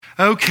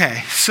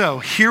Okay, so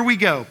here we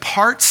go.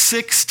 Part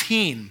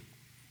 16.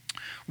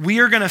 We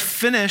are going to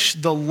finish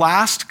the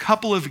last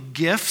couple of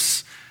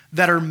gifts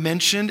that are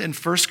mentioned in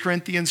 1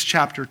 Corinthians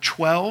chapter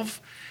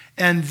 12.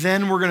 And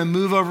then we're going to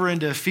move over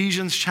into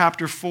Ephesians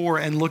chapter 4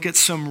 and look at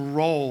some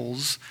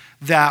roles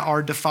that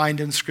are defined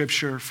in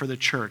Scripture for the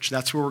church.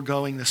 That's where we're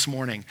going this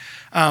morning.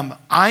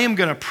 I am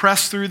going to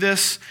press through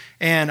this,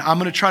 and I'm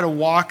going to try to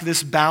walk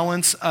this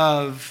balance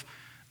of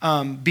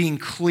being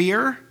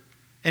clear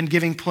and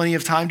giving plenty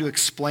of time to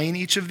explain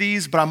each of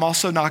these, but I'm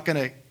also not going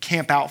to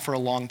camp out for a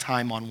long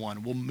time on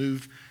one. We'll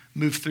move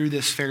through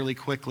this fairly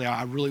quickly.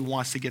 I really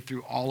want us to get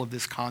through all of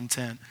this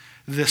content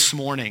this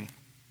morning.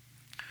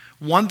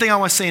 One thing I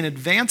want to say in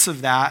advance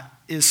of that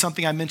is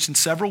something I mentioned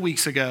several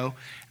weeks ago.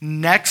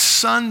 Next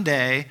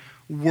Sunday,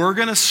 we're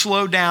going to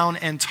slow down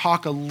and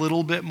talk a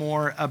little bit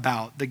more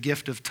about the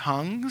gift of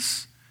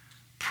tongues,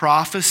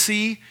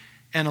 prophecy,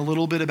 and a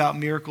little bit about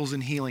miracles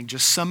and healing.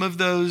 Just some of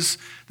those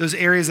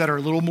areas that are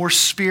a little more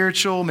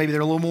spiritual, maybe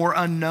they're a little more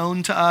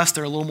unknown to us,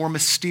 they're a little more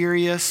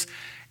mysterious,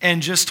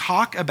 and just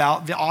talk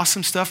about the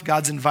awesome stuff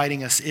God's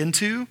inviting us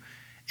into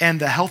and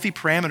the healthy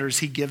parameters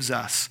he gives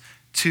us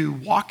to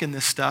walk in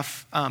this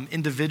stuff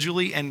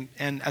individually and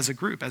as a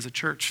group, as a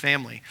church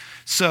family.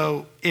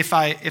 So if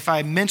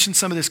I mention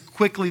some of this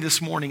quickly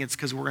this morning, it's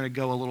because we're going to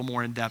go a little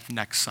more in depth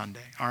next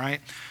Sunday, all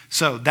right?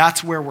 So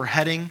that's where we're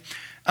heading.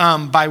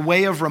 By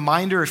way of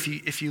reminder,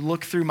 if you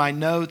look through my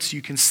notes,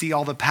 you can see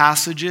all the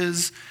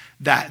passages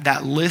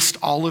that list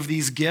all of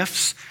these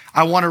gifts.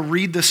 I want to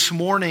read this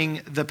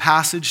morning the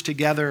passage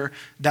together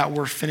that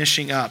we're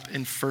finishing up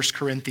in 1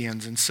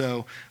 Corinthians. And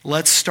so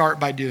let's start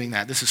by doing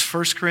that. This is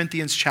 1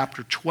 Corinthians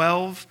chapter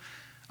 12.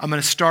 I'm going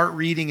to start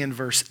reading in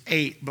verse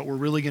 8, but we're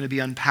really going to be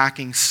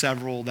unpacking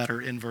several that are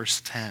in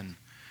verse 10.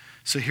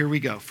 So here we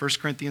go, 1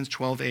 Corinthians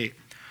 12:8.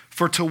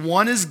 For to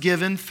one is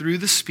given through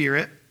the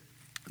Spirit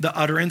the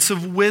utterance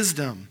of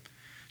wisdom,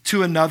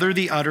 to another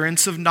the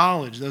utterance of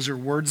knowledge. Those are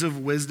words of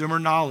wisdom or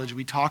knowledge.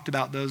 We talked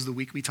about those the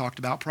week we talked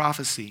about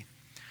prophecy.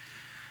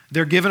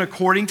 They're given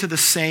according to the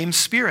same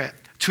Spirit.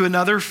 To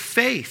another,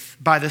 faith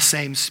by the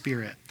same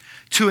Spirit.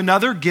 To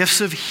another, gifts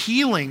of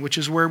healing, which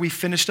is where we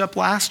finished up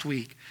last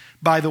week,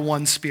 by the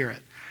one Spirit.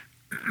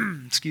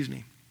 Excuse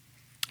me.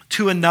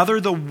 To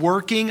another, the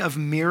working of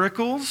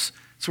miracles.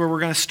 That's where we're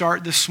going to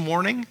start this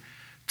morning.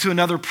 To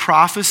another,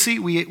 prophecy.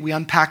 We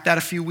unpacked that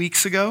a few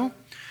weeks ago.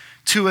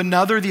 To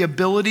another, the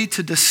ability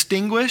to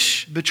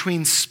distinguish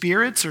between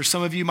spirits, or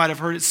some of you might have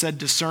heard it said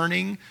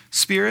discerning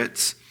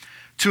spirits.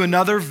 To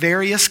another,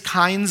 various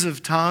kinds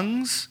of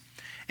tongues.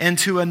 And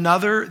to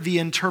another, the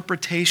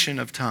interpretation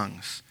of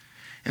tongues.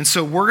 And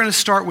so we're going to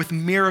start with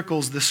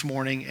miracles this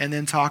morning and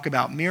then talk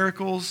about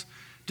miracles,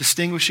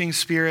 distinguishing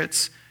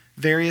spirits,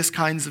 various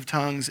kinds of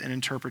tongues, and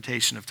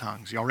interpretation of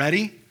tongues. Y'all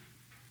ready?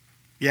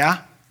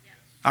 Yeah?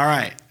 All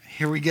right,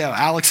 here we go.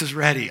 Alex is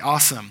ready.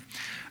 Awesome.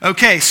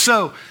 Okay,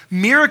 so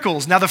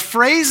miracles. Now the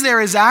phrase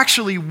there is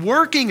actually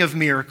working of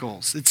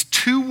miracles. It's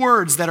two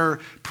words that are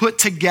put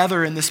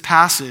together in this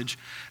passage.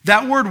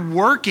 That word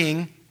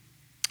working,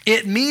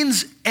 it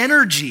means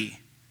energy.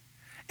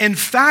 In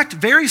fact,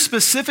 very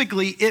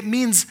specifically, it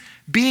means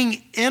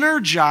being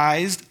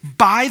energized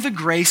by the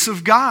grace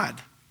of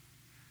God.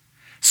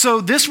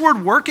 So this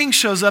word working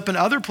shows up in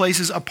other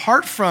places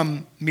apart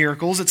from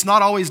miracles. It's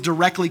not always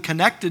directly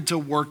connected to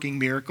working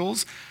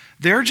miracles.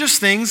 They're just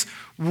things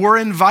we're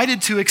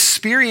invited to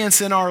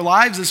experience in our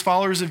lives as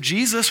followers of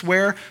Jesus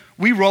where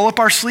we roll up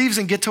our sleeves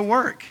and get to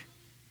work.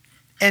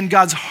 And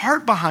God's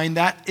heart behind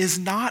that is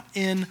not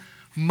in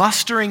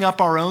mustering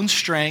up our own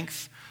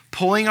strength,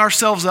 pulling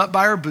ourselves up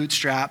by our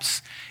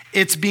bootstraps.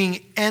 It's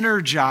being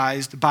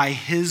energized by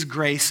His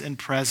grace and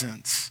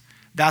presence.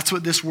 That's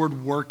what this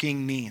word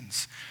working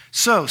means.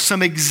 So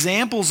some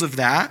examples of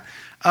that.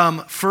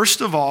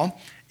 First of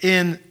all,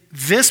 in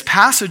this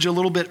passage a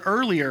little bit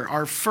earlier,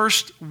 our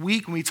first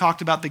week when we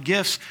talked about the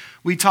gifts,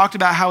 we talked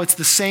about how it's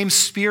the same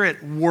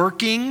Spirit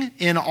working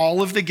in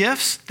all of the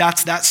gifts.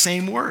 That's that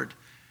same word.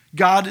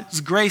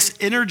 God's grace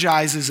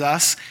energizes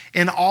us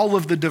in all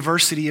of the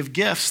diversity of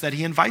gifts that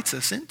He invites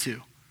us into,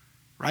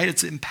 right?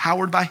 It's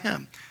empowered by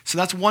Him. So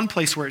that's one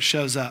place where it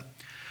shows up.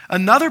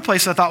 Another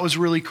place I thought was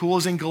really cool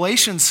is in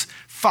Galatians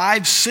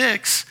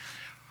 5:6.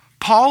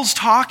 Paul's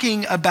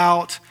talking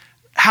about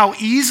how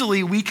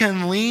easily we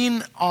can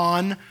lean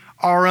on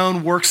our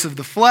own works of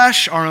the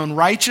flesh, our own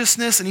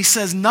righteousness. And he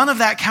says none of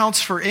that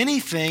counts for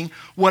anything.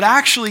 What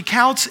actually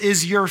counts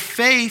is your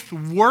faith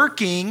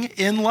working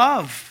in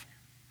love.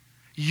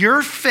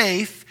 Your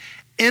faith,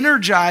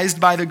 energized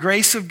by the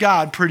grace of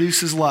God,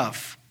 produces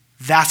love.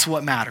 That's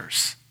what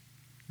matters.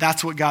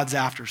 That's what God's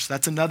after. So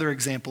that's another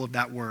example of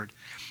that word.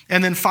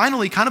 And then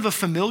finally, kind of a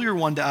familiar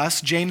one to us,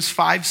 James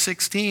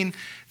 5:16,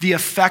 the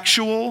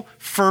effectual,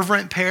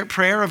 fervent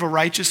prayer of a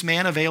righteous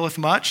man availeth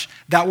much.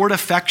 That word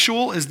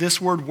effectual is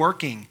this word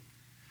working.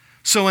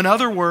 So in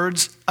other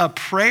words, a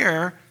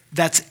prayer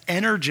that's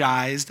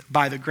energized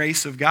by the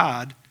grace of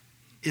God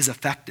is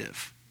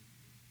effective.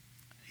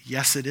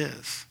 Yes, it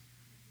is.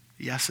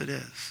 Yes, it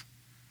is.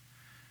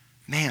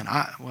 Man,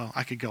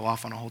 I could go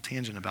off on a whole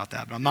tangent about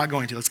that, but I'm not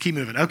going to. Let's keep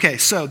moving. Okay,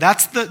 so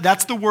that's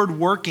the word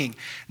working.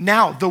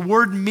 Now, the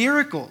word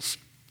miracles.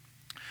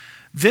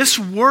 This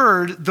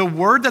word, the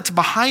word that's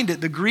behind it,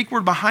 the Greek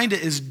word behind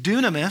it is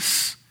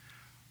dunamis.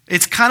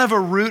 It's kind of a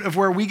root of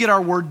where we get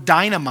our word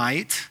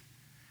dynamite.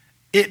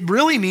 It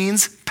really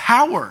means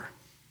power.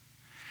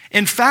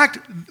 In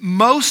fact,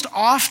 most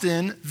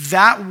often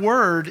that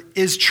word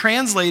is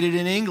translated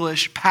in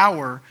English,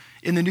 power,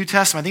 in the New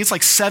Testament. I think it's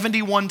like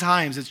 71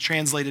 times it's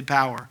translated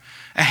power.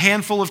 A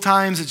handful of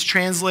times it's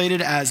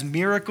translated as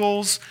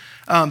miracles.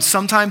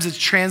 Sometimes it's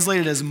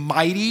translated as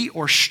mighty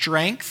or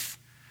strength.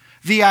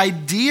 The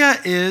idea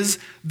is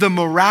the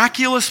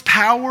miraculous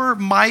power,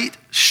 might,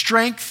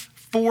 strength,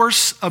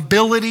 force,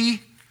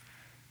 ability.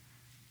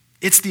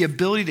 It's the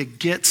ability to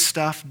get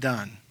stuff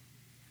done.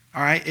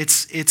 All right?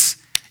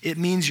 It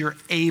means you're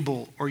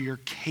able or you're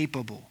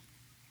capable.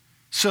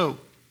 So,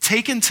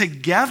 taken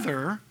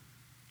together,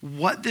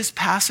 what this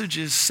passage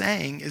is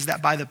saying is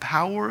that by the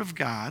power of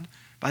God,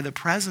 by the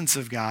presence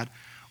of God,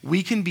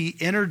 we can be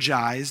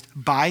energized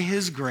by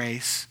his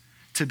grace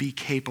to be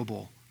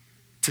capable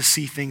to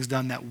see things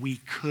done that we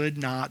could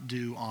not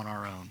do on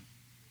our own.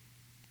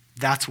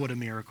 That's what a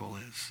miracle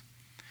is.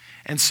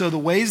 And so the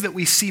ways that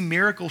we see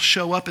miracles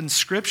show up in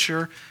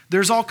Scripture,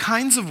 there's all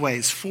kinds of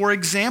ways. For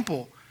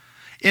example,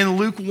 in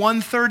Luke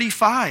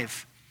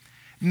 1:35,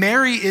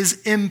 Mary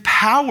is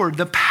empowered.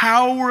 The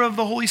power of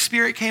the Holy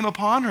Spirit came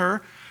upon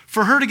her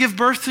for her to give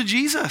birth to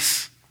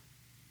Jesus.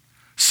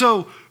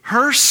 So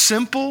her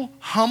simple,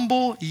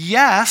 humble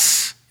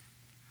yes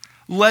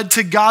led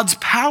to God's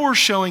power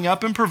showing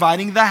up and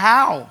providing the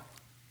how.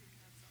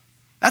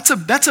 That's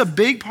a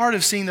big part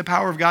of seeing the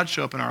power of God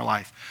show up in our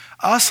life.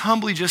 Us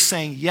humbly just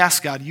saying, yes,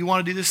 God, you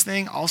want to do this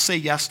thing? I'll say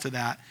yes to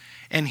that.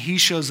 And he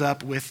shows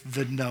up with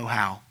the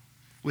know-how,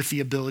 with the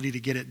ability to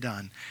get it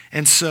done.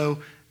 And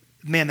so,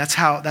 man, that's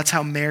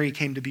how Mary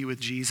came to be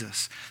with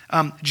Jesus.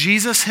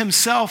 Jesus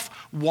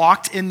himself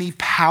walked in the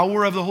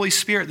power of the Holy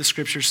Spirit, the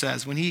scripture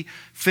says. When he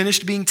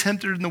finished being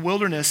tempted in the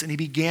wilderness and he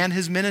began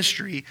his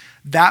ministry,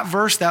 that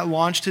verse that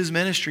launched his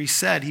ministry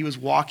said he was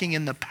walking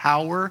in the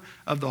power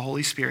of the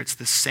Holy Spirit. It's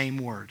the same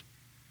word.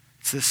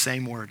 It's the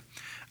same word.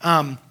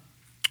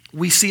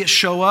 We see it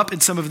show up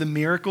in some of the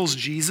miracles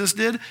Jesus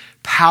did.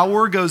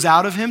 Power goes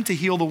out of him to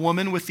heal the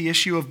woman with the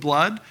issue of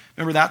blood.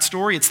 Remember that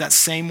story? It's that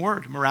same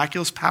word.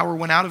 Miraculous power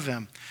went out of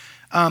him.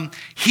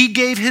 He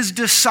gave his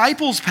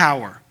disciples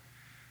power.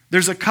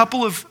 There's a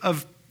couple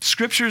of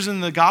scriptures in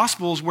the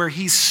Gospels where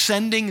he's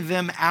sending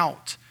them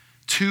out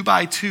 2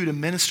 by 2 to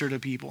minister to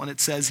people. And it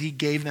says he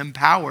gave them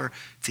power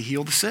to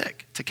heal the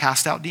sick, to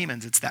cast out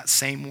demons. It's that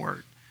same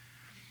word.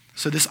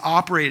 So this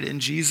operated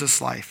in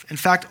Jesus' life. In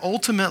fact,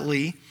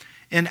 ultimately,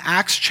 in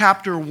Acts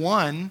chapter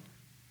 1,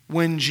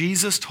 when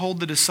Jesus told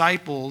the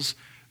disciples,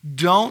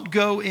 don't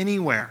go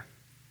anywhere.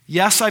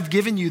 Yes, I've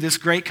given you this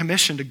great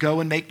commission to go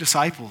and make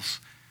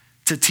disciples,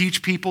 to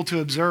teach people to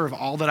observe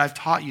all that I've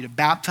taught you, to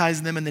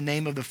baptize them in the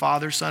name of the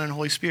Father, Son, and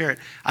Holy Spirit.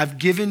 I've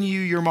given you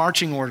your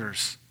marching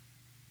orders.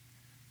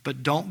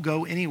 But don't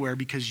go anywhere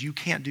because you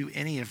can't do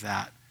any of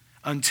that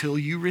until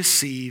you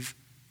receive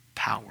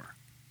power.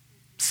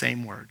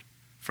 Same word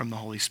from the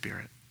Holy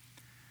Spirit.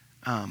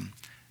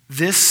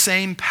 This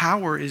same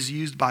power is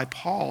used by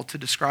Paul to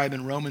describe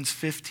in Romans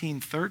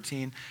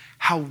 15:13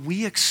 how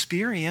we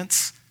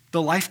experience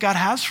the life God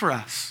has for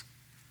us.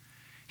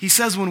 He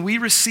says when we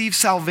receive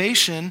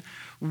salvation,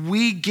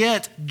 we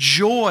get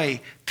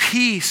joy,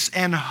 peace,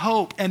 and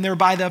hope, and they're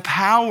by the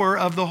power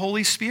of the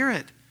Holy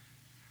Spirit.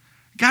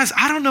 Guys,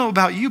 I don't know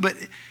about you, but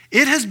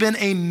it has been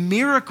a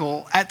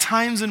miracle at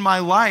times in my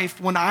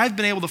life when I've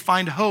been able to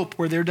find hope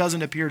where there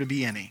doesn't appear to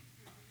be any,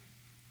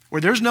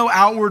 where there's no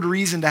outward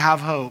reason to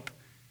have hope.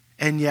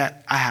 And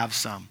yet I have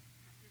some.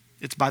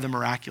 It's by the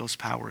miraculous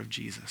power of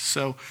Jesus.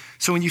 So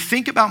when you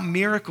think about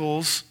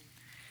miracles,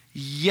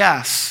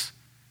 yes,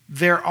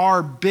 there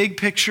are big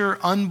picture,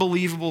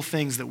 unbelievable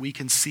things that we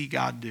can see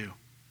God do.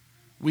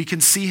 We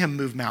can see him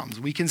move mountains.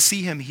 We can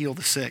see him heal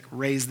the sick,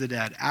 raise the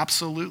dead.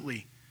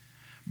 Absolutely.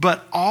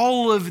 But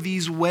all of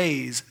these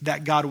ways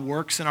that God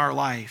works in our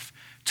life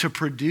to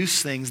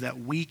produce things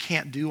that we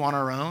can't do on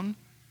our own,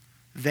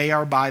 they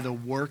are by the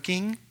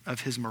working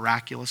of his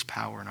miraculous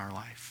power in our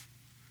life.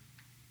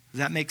 Does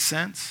that make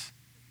sense?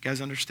 You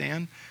guys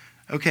understand?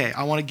 Okay,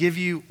 I want to give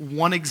you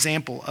one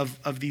example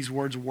of these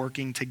words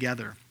working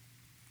together.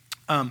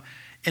 In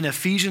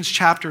Ephesians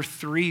chapter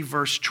 3,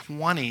 verse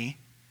 20,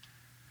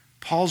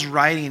 Paul's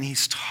writing and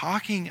he's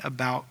talking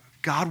about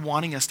God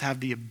wanting us to have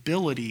the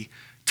ability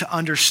to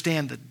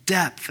understand the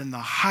depth and the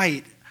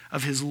height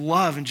of his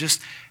love and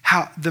just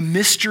how the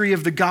mystery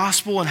of the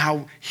gospel and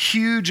how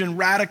huge and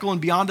radical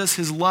and beyond us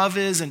his love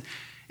is. And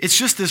it's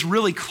just this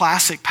really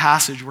classic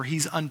passage where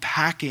he's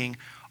unpacking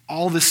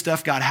all this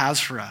stuff God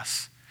has for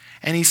us.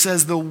 And he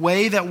says the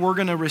way that we're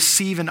going to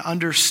receive and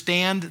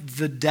understand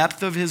the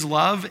depth of his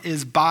love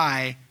is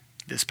by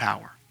this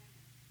power.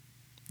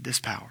 This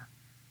power.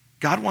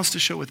 God wants to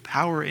show with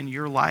power in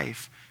your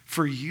life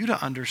for you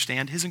to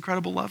understand his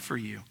incredible love for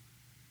you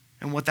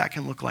and what that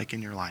can look like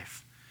in your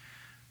life.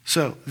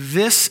 So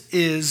this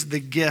is the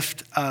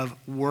gift of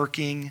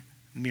working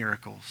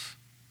miracles.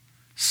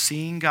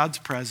 Seeing God's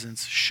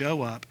presence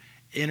show up,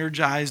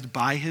 energized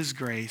by his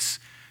grace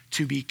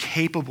to be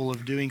capable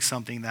of doing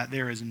something that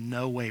there is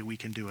no way we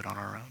can do it on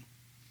our own.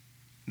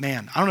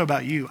 Man, I don't know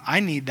about you. I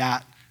need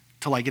that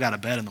till I get out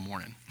of bed in the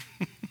morning.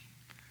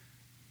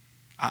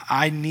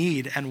 I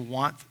need and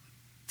want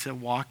to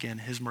walk in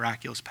his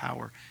miraculous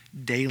power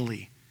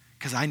daily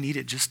because I need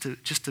it just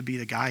to be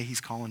the guy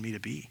he's calling me to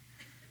be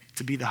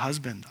the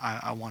husband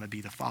I want to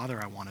be, the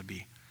father I want to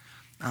be,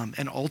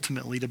 and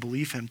ultimately to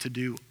believe him to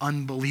do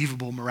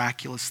unbelievable,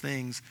 miraculous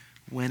things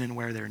when and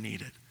where they're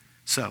needed.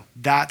 So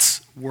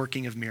that's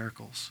working of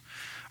miracles.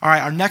 All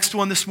right, our next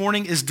one this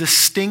morning is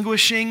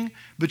distinguishing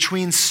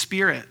between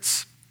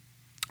spirits.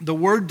 The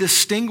word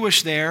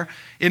distinguish there,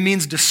 it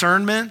means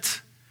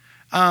discernment.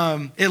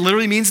 It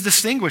literally means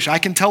distinguish. I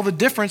can tell the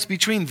difference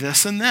between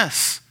this and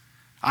this.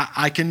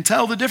 I can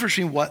tell the difference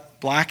between what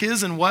black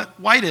is and what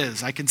white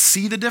is. I can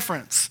see the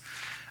difference.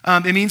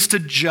 It means to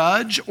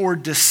judge or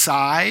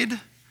decide.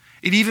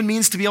 It even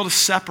means to be able to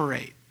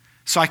separate.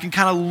 So I can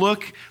kind of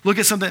look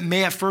at something that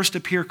may at first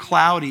appear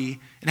cloudy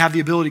and have the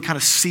ability to kind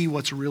of see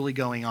what's really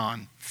going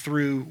on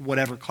through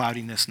whatever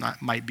cloudiness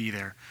might be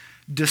there.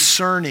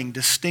 Discerning,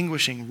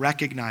 distinguishing,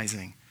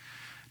 recognizing.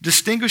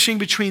 Distinguishing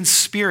between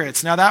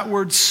spirits. Now that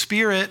word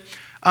spirit,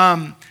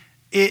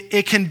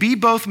 it can be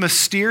both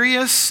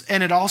mysterious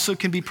and it also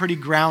can be pretty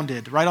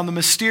grounded, right? On the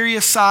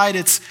mysterious side,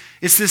 it's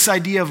this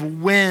idea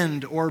of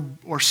wind or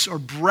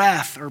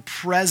breath or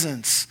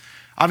presence.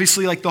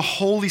 Obviously, like the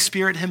Holy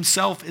Spirit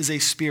himself is a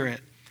spirit.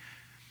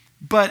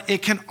 But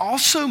it can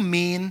also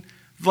mean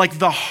like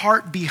the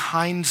heart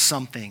behind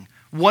something.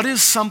 What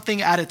is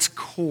something at its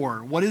core?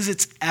 What is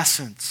its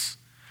essence?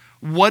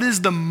 What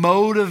is the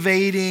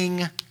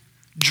motivating,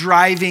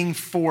 driving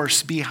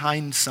force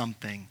behind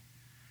something?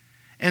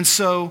 And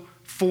so,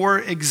 for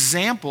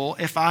example,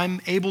 if I'm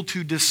able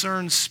to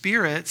discern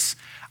spirits,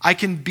 I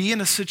can be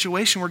in a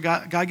situation where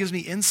God gives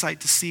me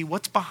insight to see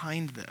what's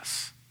behind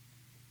this.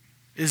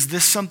 Is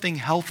this something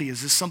healthy?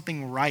 Is this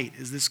something right?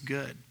 Is this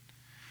good?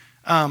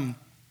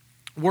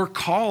 We're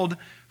called,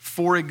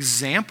 for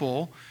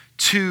example,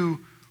 to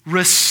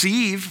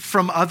receive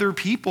from other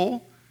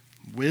people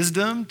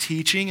wisdom,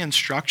 teaching,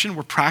 instruction.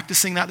 We're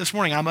practicing that this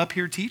morning. I'm up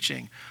here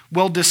teaching.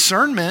 Well,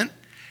 discernment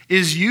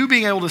is you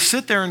being able to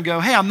sit there and go,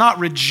 hey, I'm not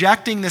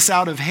rejecting this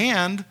out of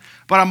hand,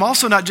 but I'm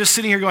also not just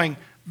sitting here going,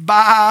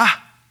 bah,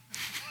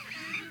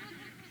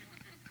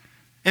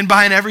 and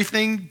buying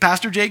everything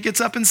Pastor Jake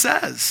gets up and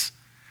says.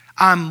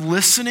 I'm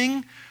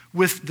listening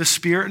with the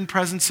spirit and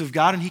presence of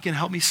God, and he can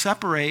help me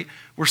separate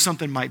where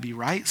something might be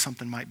right,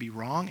 something might be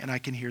wrong, and I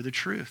can hear the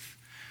truth.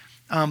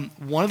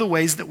 One of the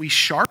ways that we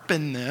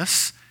sharpen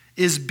this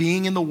is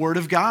being in the Word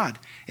of God.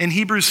 In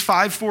Hebrews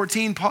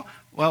 5:14,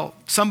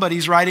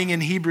 somebody's writing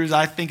in Hebrews,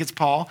 I think it's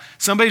Paul.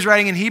 Somebody's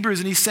writing in Hebrews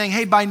and he's saying,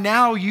 hey, by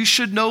now you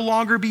should no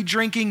longer be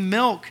drinking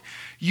milk.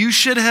 You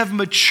should have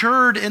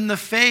matured in the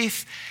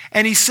faith.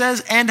 And he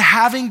says, and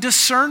having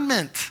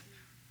discernment.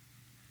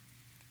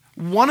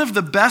 One of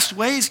the best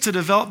ways to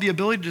develop the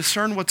ability to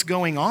discern what's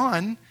going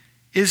on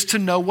is to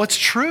know what's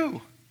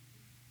true.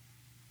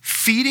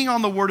 Feeding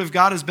on the Word of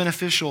God is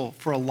beneficial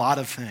for a lot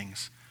of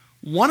things.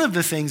 One of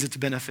the things it's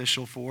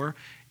beneficial for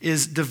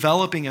is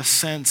developing a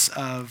sense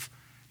of,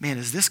 man,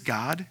 is this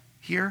God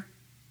here?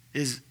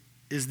 Is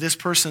this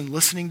person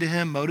listening to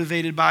him,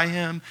 motivated by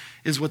him?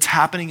 Is what's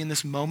happening in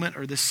this moment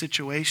or this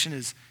situation,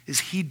 is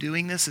he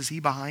doing this? Is he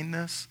behind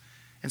this?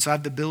 And so I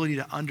have the ability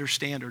to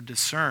understand or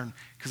discern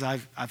because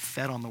I've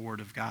fed on the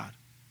Word of God.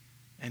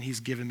 And he's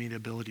given me the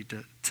ability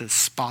to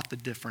spot the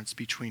difference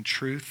between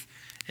truth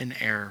and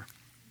error.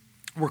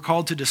 We're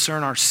called to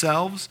discern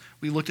ourselves.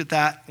 We looked at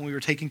that when we were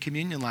taking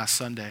communion last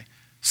Sunday.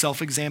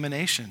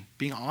 Self-examination,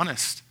 being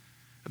honest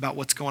about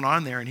what's going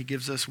on there, and he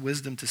gives us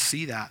wisdom to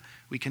see that.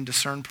 We can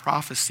discern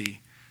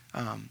prophecy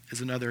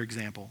is another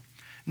example.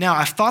 Now,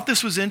 I thought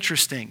this was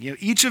interesting.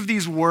 Each of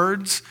these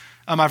words,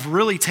 I've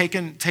really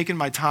taken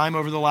my time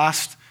over the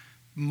last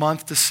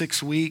month to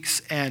 6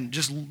 weeks and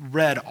just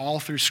read all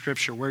through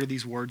Scripture. Where do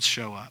these words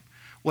show up?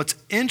 What's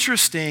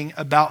interesting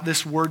about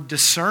this word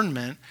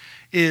discernment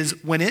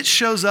is when it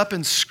shows up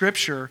in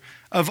Scripture,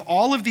 of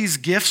all of these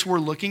gifts we're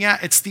looking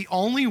at, it's the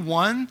only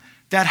one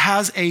that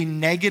has a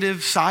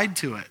negative side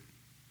to it.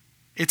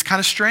 It's kind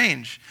of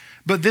strange.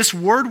 But this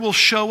word will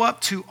show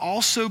up to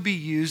also be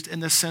used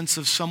in the sense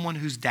of someone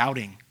who's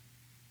doubting.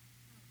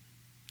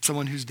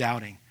 Someone who's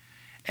doubting.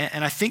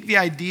 And I think the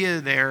idea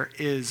there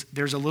is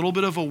there's a little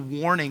bit of a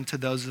warning to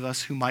those of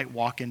us who might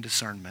walk in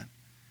discernment.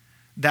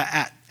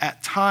 That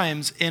at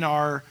times in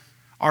our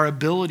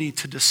ability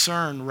to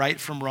discern right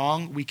from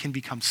wrong, we can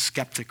become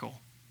skeptical.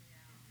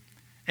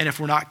 And if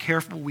we're not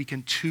careful, we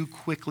can too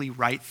quickly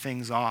write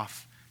things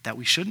off that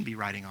we shouldn't be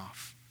writing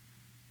off.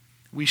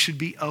 We should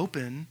be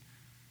open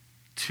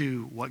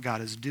to what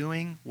God is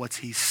doing, what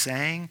he's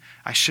saying.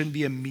 I shouldn't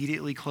be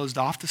immediately closed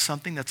off to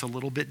something that's a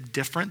little bit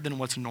different than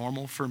what's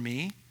normal for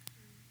me.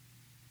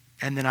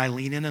 And then I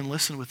lean in and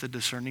listen with a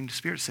discerning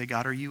spirit. Say,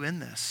 God, are you in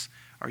this?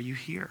 Are you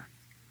here?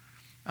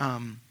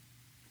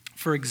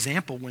 For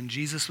example, when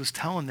Jesus was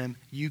telling them,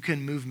 you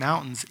can move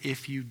mountains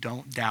if you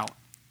don't doubt.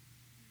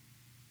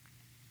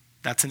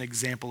 That's an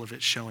example of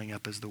it showing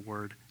up as the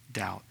word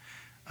doubt.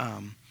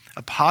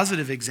 A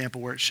positive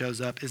example where it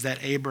shows up is that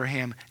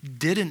Abraham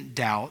didn't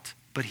doubt,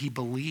 but he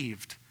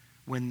believed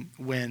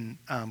when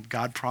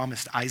God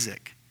promised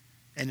Isaac.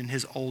 And in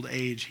his old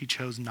age, he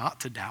chose not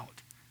to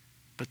doubt,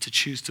 but to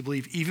choose to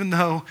believe. Even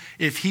though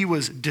if he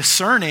was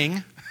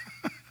discerning,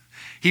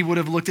 he would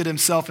have looked at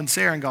himself and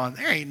Sarah and gone,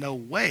 there ain't no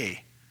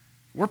way.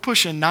 We're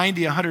pushing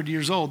 90, 100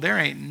 years old. There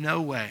ain't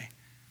no way.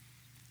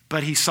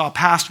 But he saw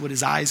past what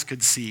his eyes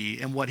could see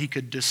and what he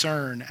could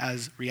discern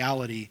as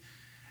reality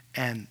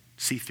and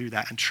see through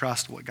that and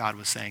trust what God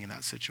was saying in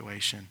that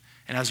situation.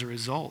 And as a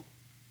result,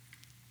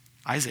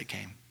 Isaac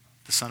came,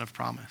 the son of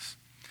promise.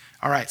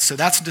 All right, so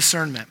that's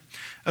discernment.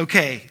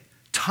 Okay,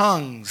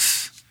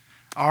 tongues.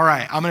 All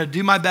right, I'm going to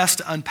do my best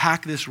to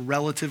unpack this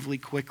relatively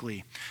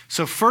quickly.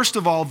 So first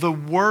of all, the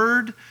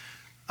word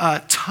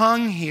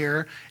tongue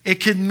here, it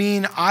could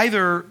mean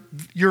either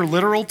your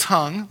literal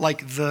tongue,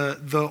 like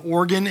the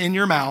organ in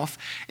your mouth.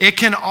 It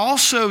can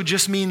also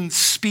just mean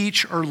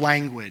speech or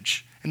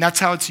language. And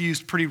that's how it's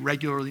used pretty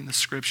regularly in the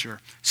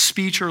scripture,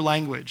 speech or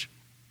language.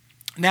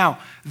 Now,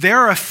 there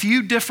are a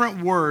few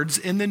different words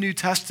in the New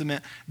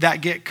Testament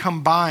that get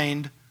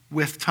combined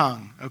with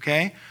tongue,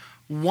 okay?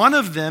 One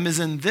of them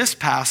is in this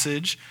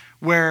passage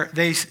where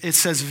it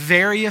says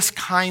various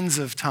kinds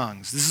of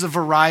tongues. This is a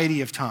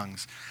variety of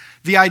tongues.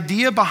 The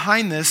idea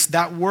behind this,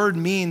 that word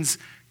means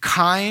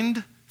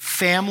kind,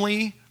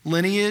 family,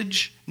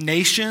 lineage,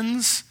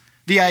 nations.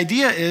 The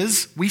idea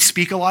is we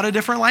speak a lot of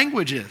different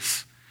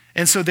languages.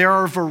 And so there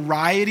are a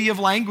variety of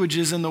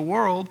languages in the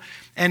world,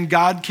 and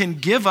God can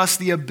give us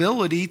the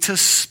ability to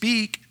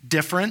speak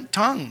different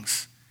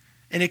tongues.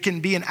 And it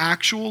can be an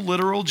actual,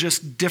 literal,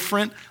 just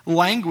different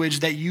language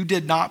that you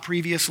did not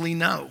previously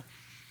know.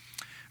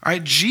 All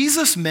right,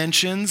 Jesus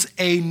mentions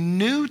a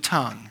new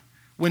tongue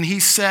when he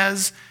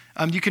says,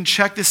 you can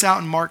check this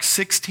out in Mark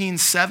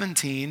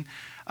 16:17,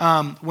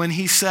 when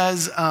he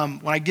says,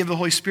 when I give the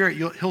Holy Spirit,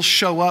 he'll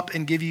show up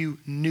and give you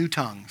new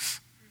tongues.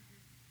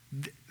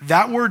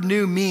 That word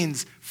new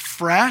means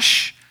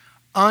fresh,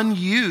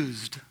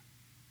 unused,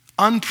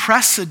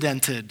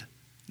 unprecedented,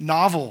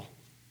 novel.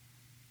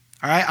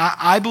 All right,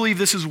 I believe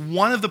this is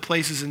one of the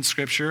places in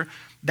Scripture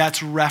that's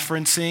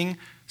referencing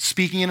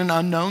speaking in an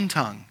unknown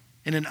tongue,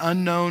 in an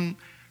unknown,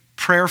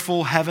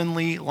 prayerful,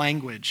 heavenly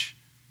language.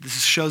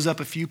 This shows up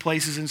a few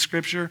places in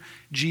Scripture.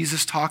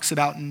 Jesus talks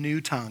about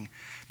new tongue.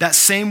 That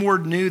same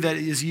word new that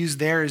is used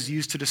there is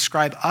used to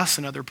describe us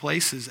in other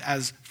places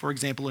as, for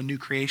example, a new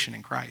creation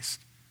in Christ.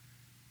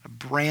 A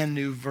brand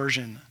new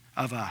version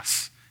of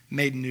us,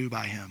 made new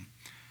by him.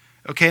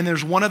 Okay, and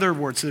there's one other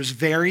word. So there's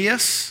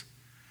various,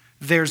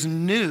 there's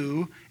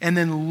new, and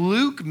then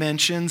Luke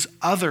mentions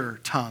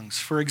other tongues.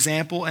 For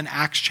example, in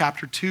Acts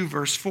chapter 2,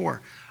 verse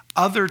 4,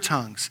 other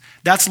tongues.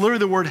 That's literally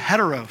the word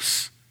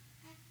heteros,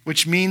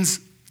 which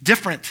means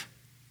different,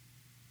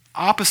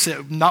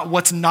 opposite, not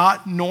what's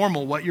not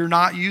normal, what you're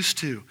not used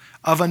to.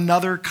 Of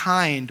another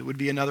kind would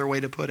be another way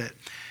to put it.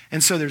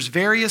 And so there's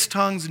various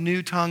tongues,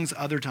 new tongues,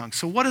 other tongues.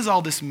 So what does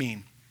all this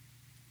mean?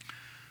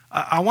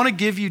 I want to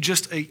give you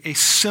just a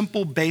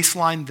simple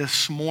baseline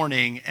this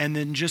morning, and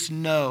then just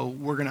know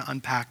we're going to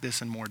unpack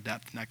this in more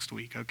depth next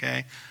week,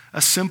 okay?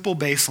 A simple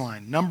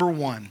baseline. Number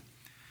one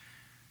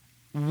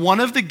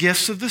of the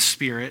gifts of the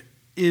Spirit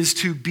is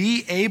to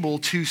be able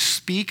to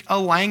speak a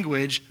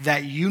language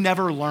that you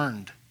never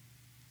learned.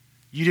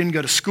 You didn't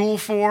go to school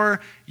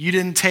for, you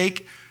didn't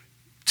take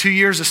 2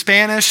 years of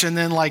Spanish, and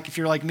then if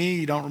you're like me,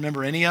 you don't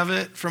remember any of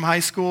it from high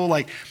school.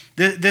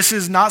 This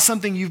is not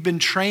something you've been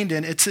trained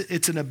in.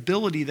 It's an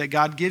ability that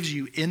God gives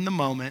you in the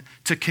moment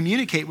to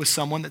communicate with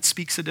someone that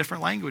speaks a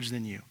different language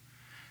than you.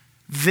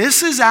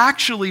 This is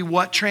actually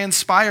what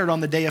transpired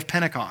on the day of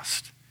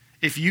Pentecost.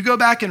 If you go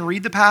back and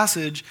read the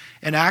passage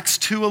in Acts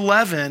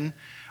 2:11,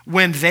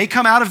 when they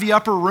come out of the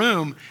upper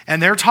room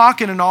and they're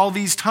talking in all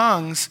these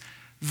tongues,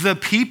 the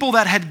people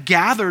that had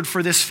gathered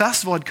for this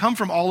festival had come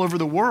from all over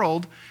the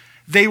world.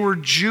 They were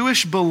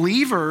Jewish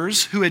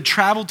believers who had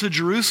traveled to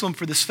Jerusalem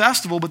for this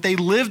festival, but they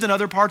lived in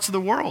other parts of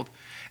the world.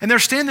 And they're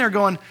standing there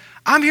going,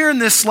 I'm hearing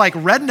this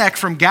redneck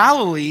from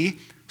Galilee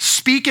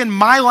speaking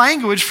my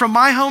language from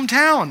my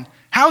hometown.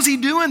 How's he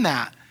doing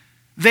that?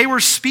 They were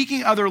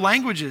speaking other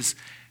languages.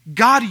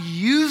 God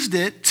used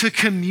it to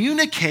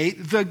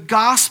communicate the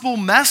gospel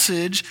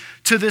message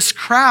to this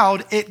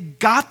crowd. It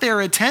got their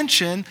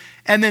attention,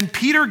 and then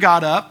Peter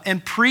got up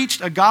and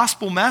preached a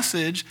gospel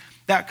message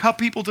that cut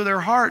people to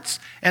their hearts,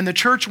 and the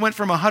church went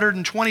from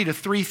 120 to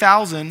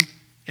 3,000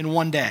 in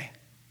one day.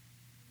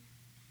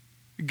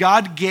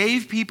 God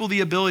gave people the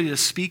ability to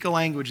speak a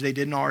language they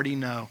didn't already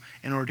know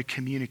in order to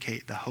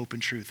communicate the hope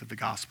and truth of the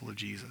gospel of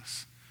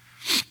Jesus.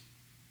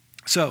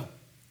 So,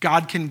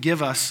 God can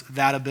give us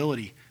that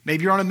ability.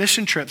 Maybe you're on a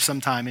mission trip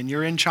sometime and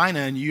you're in China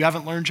and you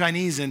haven't learned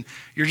Chinese and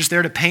you're just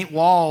there to paint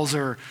walls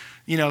or,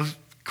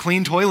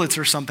 clean toilets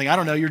or something. I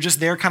don't know. You're just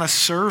there kind of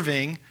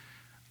serving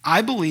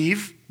I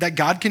believe that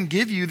God can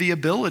give you the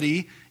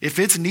ability, if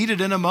it's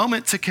needed in a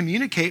moment, to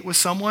communicate with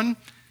someone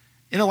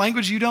in a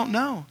language you don't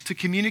know, to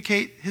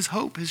communicate his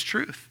hope, his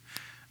truth.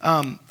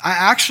 I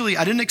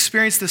didn't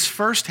experience this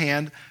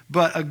firsthand,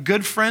 but a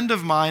good friend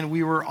of mine,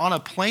 we were on a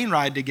plane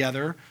ride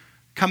together,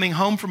 coming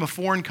home from a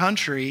foreign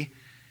country,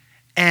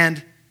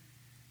 and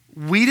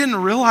we didn't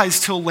realize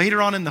till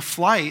later on in the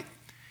flight,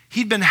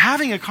 he'd been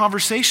having a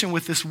conversation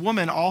with this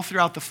woman all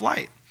throughout the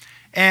flight.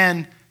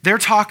 And they're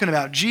talking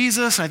about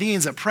Jesus, and I think he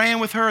ends up praying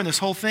with her and this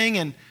whole thing.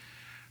 And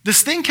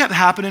this thing kept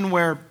happening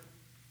where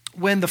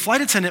when the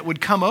flight attendant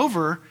would come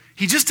over,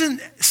 he just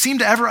didn't seem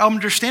to ever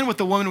understand what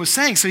the woman was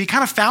saying. So he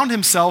kind of found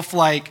himself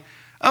like,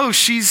 oh,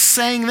 she's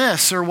saying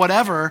this or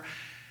whatever.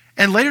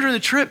 And later in the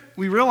trip,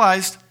 we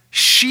realized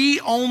she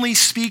only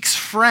speaks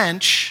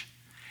French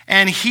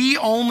and he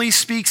only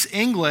speaks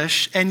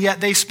English, and yet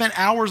they spent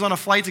hours on a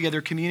flight together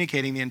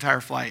communicating the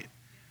entire flight.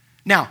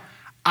 Now,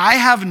 I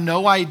have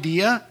no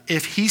idea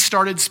if he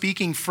started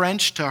speaking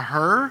French to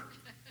her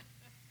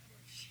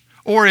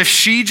or if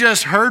she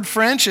just heard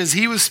French as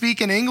he was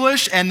speaking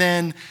English and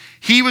then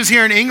he was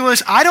hearing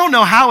English. I don't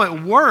know how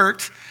it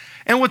worked.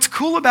 And what's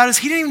cool about it is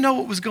he didn't even know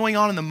what was going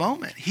on in the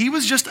moment. He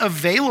was just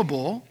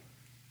available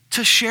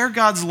to share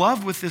God's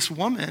love with this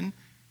woman,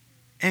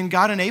 and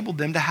God enabled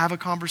them to have a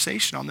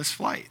conversation on this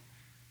flight.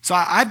 So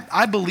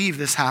I believe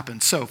this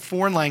happened. So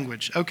foreign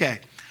language. Okay.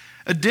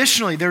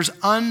 Additionally, there's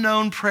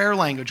unknown prayer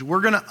language.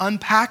 We're going to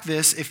unpack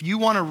this. If you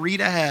want to read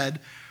ahead,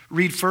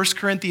 read 1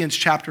 Corinthians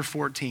chapter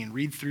 14.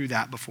 Read through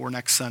that before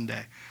next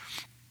Sunday.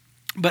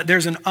 But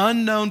there's an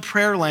unknown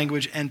prayer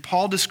language, and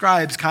Paul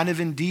describes kind of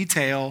in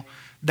detail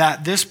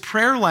that this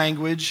prayer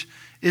language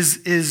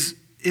is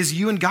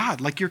you and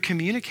God, like you're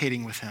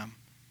communicating with him.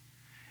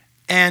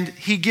 And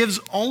he gives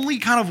only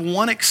kind of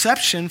one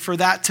exception for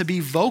that to be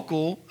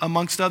vocal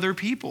amongst other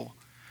people,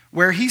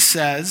 where he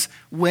says,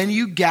 when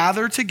you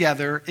gather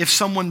together, if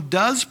someone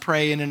does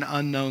pray in an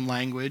unknown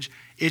language,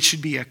 it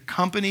should be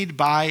accompanied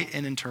by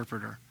an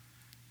interpreter.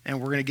 And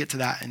we're going to get to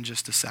that in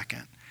just a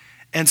second.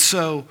 And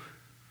so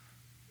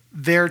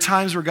there are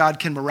times where God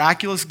can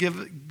miraculously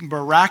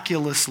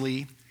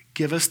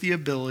give us the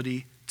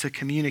ability to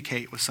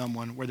communicate with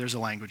someone where there's a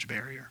language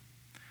barrier.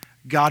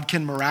 God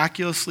can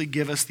miraculously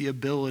give us the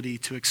ability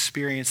to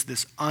experience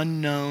this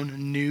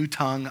unknown, new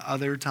tongue,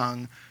 other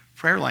tongue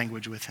prayer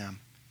language with him.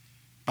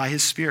 By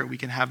his Spirit, we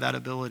can have that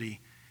ability.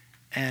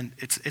 And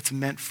it's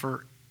meant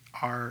for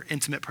our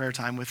intimate prayer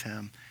time with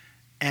him.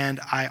 And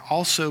I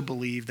also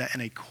believe that in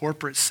a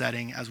corporate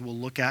setting, as we'll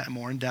look at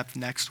more in depth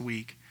next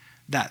week,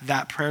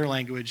 that prayer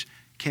language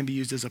can be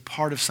used as a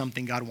part of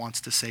something God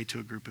wants to say to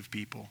a group of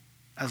people,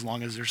 as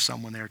long as there's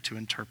someone there to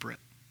interpret.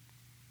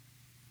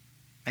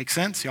 Make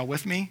sense? Y'all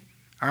with me?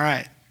 All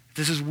right. If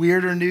this is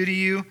weird or new to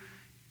you,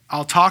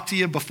 I'll talk to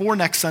you before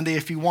next Sunday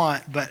if you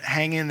want, but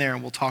hang in there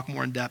and we'll talk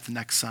more in depth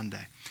next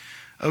Sunday.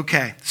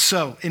 Okay,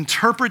 so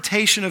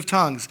interpretation of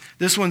tongues.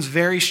 This one's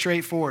very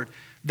straightforward.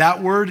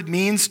 That word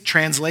means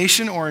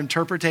translation or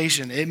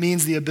interpretation. It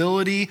means the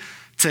ability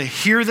to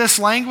hear this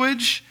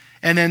language,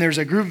 and then there's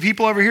a group of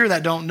people over here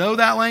that don't know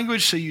that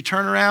language, so you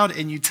turn around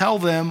and you tell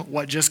them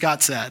what just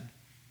got said.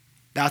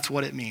 That's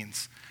what it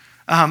means.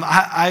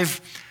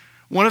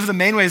 One of the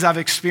main ways I've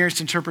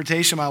experienced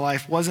interpretation in my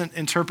life wasn't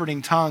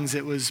interpreting tongues.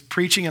 It was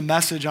preaching a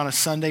message on a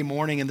Sunday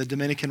morning in the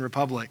Dominican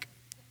Republic.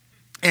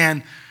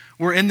 And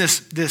we're in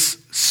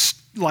this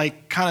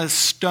like kind of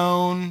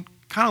stone,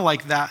 kind of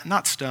like that,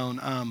 not stone,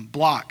 a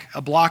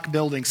block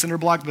building, cinder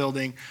block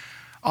building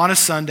on a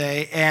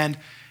Sunday. And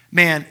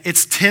man,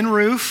 it's tin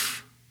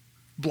roof,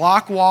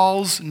 block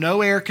walls,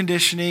 no air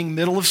conditioning,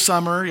 middle of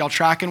summer. Y'all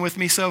tracking with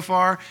me so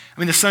far? I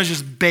mean, the sun's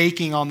just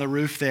baking on the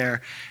roof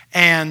there.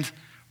 And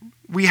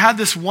we had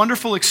this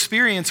wonderful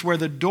experience where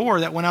the door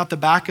that went out the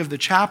back of the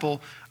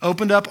chapel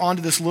opened up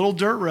onto this little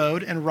dirt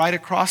road, and right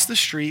across the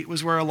street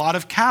was where a lot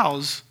of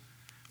cows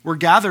were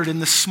gathered in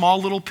this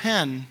small little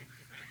pen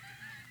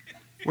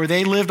where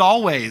they lived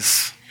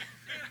always.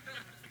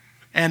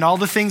 And all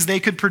the things they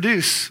could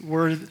produce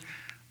were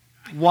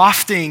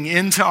wafting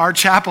into our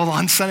chapel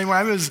on Sunday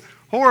morning. It was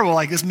horrible.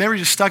 Like, this memory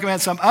just stuck in my head.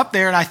 So I'm up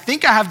there, and I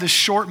think I have this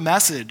short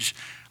message.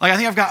 Like, I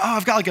think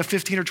I've got like a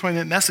 15 or 20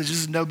 minute message. This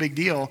is no big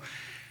deal.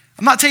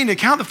 I'm not taking into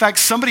account the fact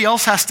somebody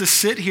else has to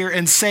sit here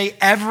and say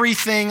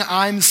everything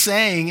I'm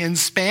saying in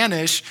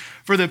Spanish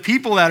for the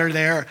people that are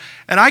there.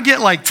 And I get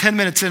like 10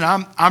 minutes in,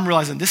 I'm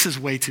realizing this is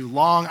way too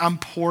long. I'm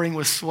pouring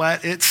with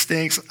sweat. It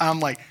stinks. I'm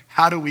like,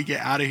 how do we get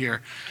out of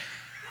here?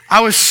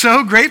 I was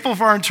so grateful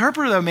for our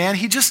interpreter though, man.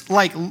 He just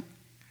like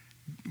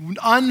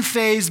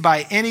unfazed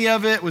by any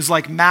of it, was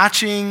like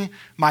matching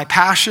my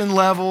passion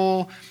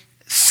level,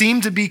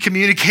 seemed to be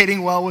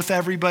communicating well with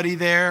everybody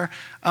there.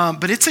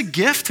 But it's a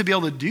gift to be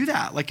able to do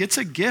that. Like, it's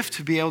a gift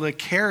to be able to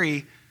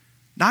carry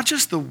not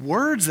just the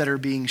words that are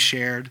being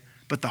shared,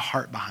 but the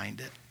heart behind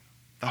it.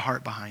 The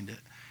heart behind it.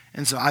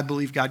 And so I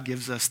believe God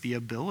gives us the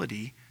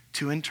ability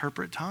to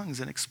interpret tongues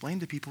and explain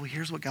to people,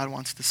 here's what God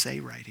wants to say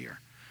right here.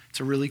 It's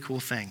a really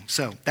cool thing.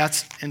 So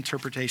that's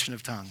interpretation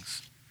of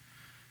tongues.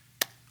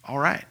 All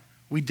right.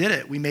 We did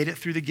it. We made it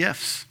through the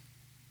gifts.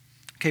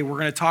 Okay, we're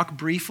going to talk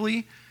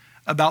briefly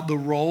about the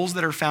roles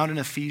that are found in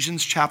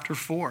Ephesians chapter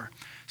 4.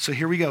 So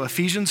here we go.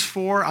 Ephesians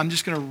 4, I'm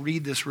just going to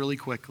read this really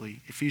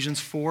quickly. Ephesians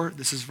 4,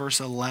 this is verse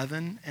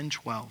 11 and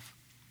 12.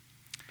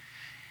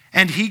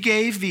 And he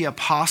gave the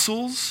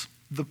apostles,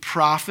 the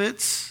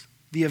prophets,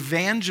 the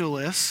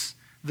evangelists,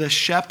 the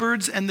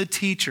shepherds, and the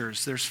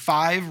teachers. There's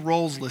 5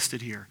 roles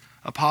listed here.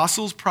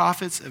 Apostles,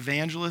 prophets,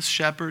 evangelists,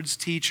 shepherds,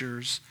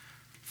 teachers.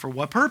 For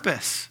what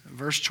purpose?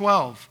 Verse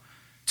 12.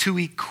 To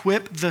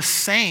equip the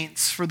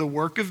saints for the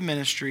work of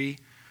ministry,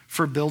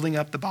 for building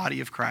up the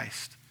body of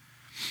Christ.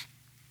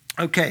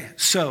 Okay,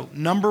 so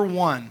number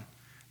 1,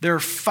 there are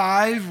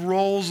 5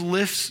 roles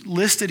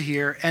listed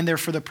here, and they're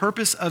for the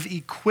purpose of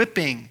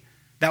equipping.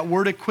 That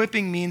word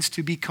equipping means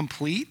to be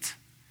complete.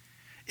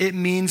 It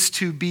means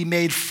to be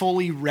made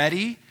fully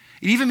ready.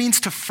 It even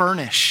means to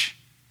furnish.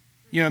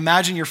 You know,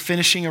 imagine you're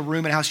finishing a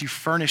room at a house, you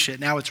furnish it,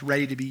 now it's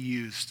ready to be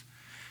used.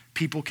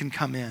 People can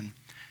come in.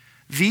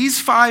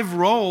 These 5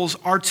 roles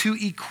are to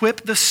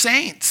equip the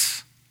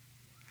saints.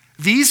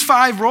 These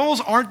 5 roles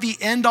aren't the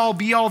end-all,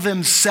 be-all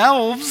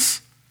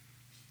themselves.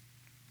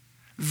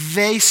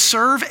 They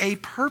serve a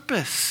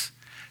purpose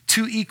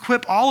to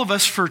equip all of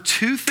us for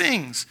 2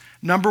 things.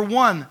 Number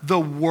 1,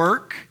 the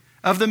work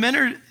of the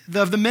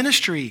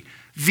ministry,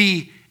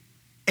 the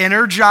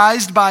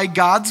energized by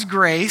God's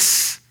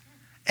grace,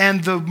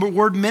 and the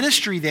word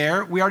ministry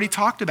there, we already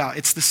talked about.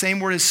 It's the same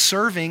word as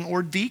serving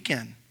or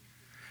deacon.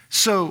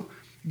 So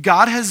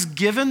God has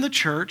given the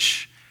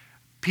church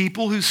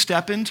people who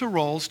step into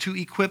roles to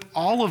equip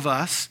all of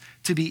us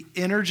to be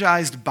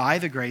energized by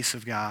the grace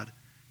of God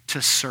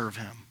to serve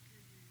him,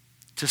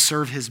 to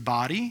serve his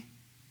body,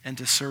 and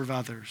to serve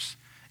others.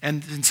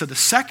 And so the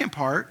second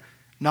part,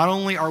 not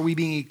only are we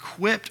being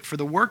equipped for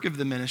the work of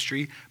the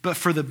ministry, but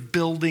for the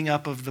building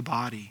up of the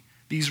body.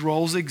 These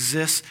roles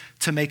exist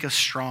to make us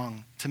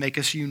strong, to make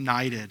us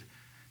united,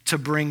 to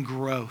bring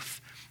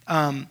growth.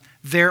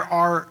 There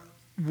are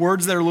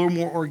words that are a little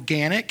more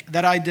organic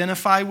that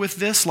identify with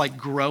this, like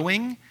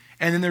growing,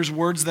 and then there's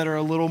words that are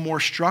a little more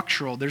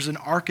structural. There's an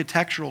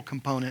architectural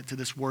component to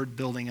this word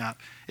building up.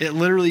 It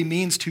literally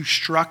means to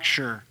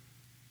structure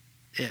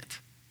it,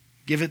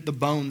 give it the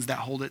bones that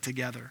hold it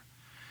together.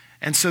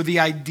 And so the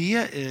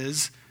idea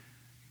is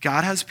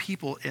God has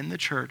people in the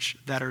church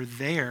that are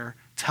there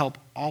to help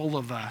all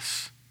of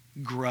us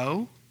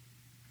grow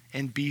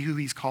and be who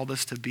he's called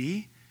us to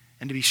be,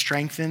 and to be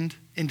strengthened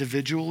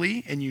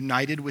individually and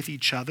united with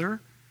each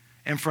other,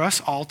 and for us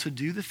all to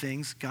do the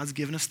things God's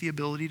given us the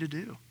ability to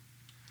do.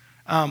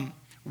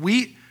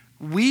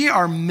 We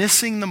are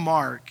missing the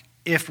mark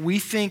if we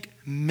think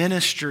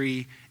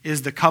ministry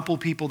is the couple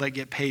people that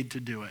get paid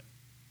to do it.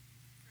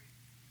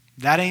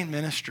 That ain't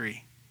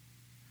ministry.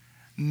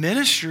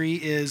 Ministry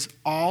is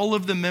all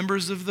of the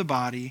members of the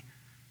body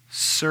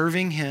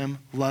serving him,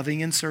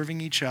 loving and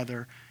serving each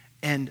other,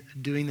 and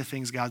doing the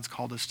things God's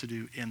called us to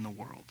do in the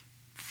world.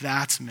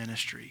 That's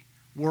ministry.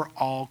 We're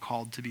all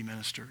called to be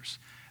ministers.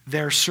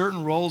 There are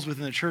certain roles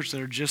within the church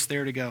that are just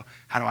there to go,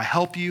 how do I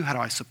help you? How do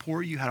I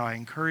support you? How do I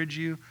encourage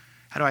you?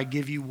 How do I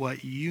give you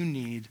what you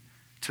need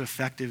to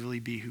effectively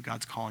be who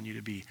God's calling you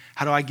to be?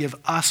 How do I give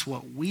us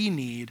what we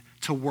need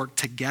to work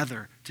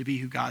together to be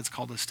who God's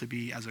called us to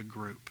be as a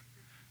group?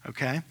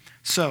 Okay?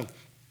 So,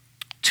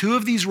 2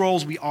 of these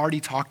roles we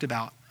already talked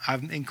about.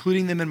 I'm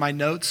including them in my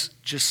notes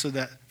just so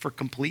that for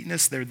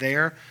completeness they're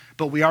there.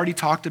 But we already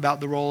talked about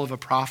the role of a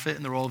prophet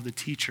and the role of the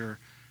teacher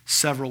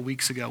several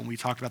weeks ago when we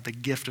talked about the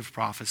gift of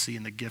prophecy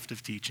and the gift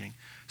of teaching.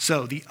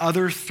 So the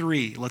other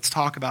 3, let's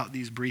talk about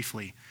these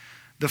briefly.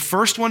 The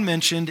first one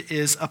mentioned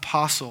is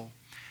apostle.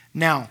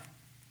 Now,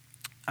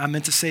 I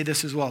meant to say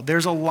this as well.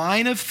 There's a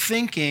line of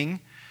thinking,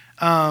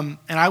 and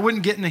I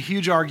wouldn't get in a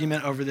huge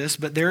argument over this,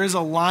 but there is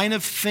a line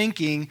of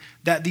thinking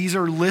that these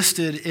are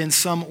listed in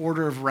some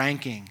order of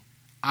ranking.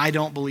 I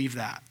don't believe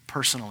that,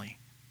 personally.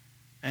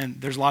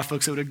 And there's a lot of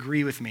folks that would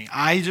agree with me.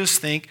 I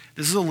just think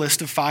this is a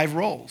list of 5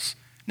 roles.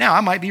 Now,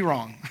 I might be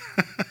wrong.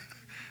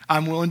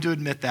 I'm willing to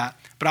admit that.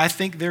 But I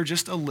think they're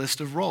just a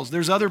list of roles.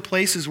 There's other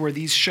places where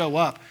these show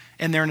up,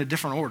 and they're in a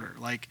different order.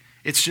 Like,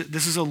 this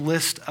is a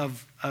list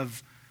of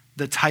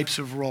the types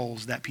of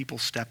roles that people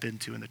step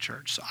into in the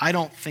church. So I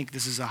don't think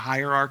this is a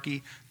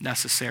hierarchy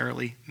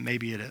necessarily.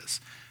 Maybe it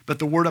is. But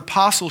the word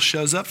apostle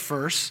shows up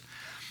first.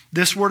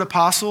 This word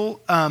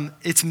apostle,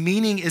 its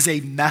meaning is a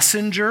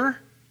messenger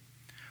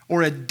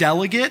or a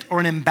delegate or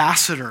an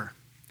ambassador.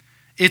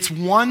 It's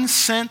one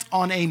sent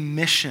on a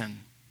mission.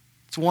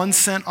 It's one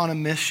sent on a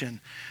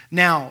mission.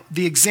 Now,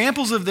 the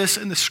examples of this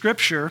in the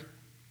scripture,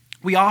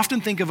 we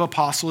often think of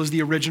apostle as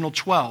the original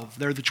 12.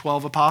 They're the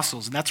 12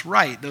 apostles, and that's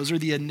right. Those are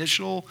the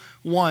initial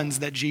ones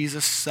that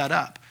Jesus set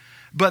up.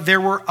 But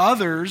there were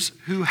others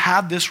who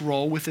had this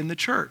role within the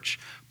church.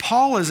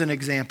 Paul, as an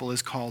example,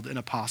 is called an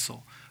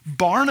apostle.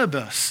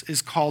 Barnabas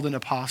is called an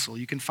apostle.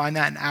 You can find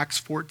that in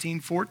Acts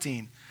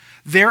 14:14.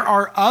 There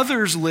are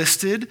others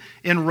listed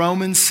in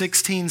Romans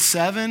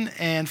 16:7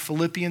 and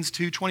Philippians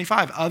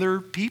 2:25.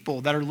 Other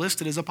people that are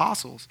listed as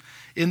apostles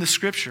in the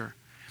scripture.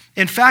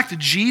 In fact,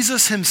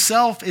 Jesus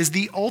himself is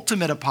the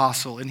ultimate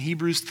apostle in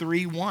Hebrews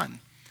 3:1.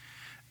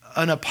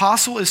 An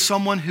apostle is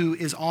someone who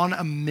is on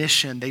a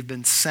mission. They've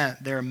been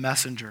sent. They're a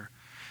messenger.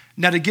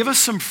 Now, to give us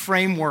some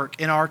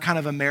framework in our kind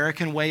of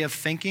American way of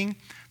thinking,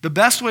 the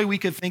best way we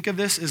could think of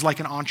this is like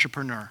an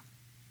entrepreneur.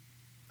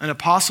 An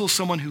apostle is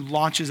someone who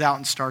launches out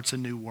and starts a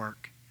new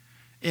work.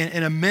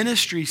 In a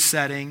ministry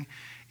setting,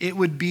 it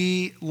would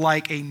be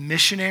like a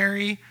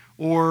missionary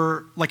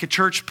or like a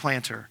church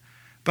planter.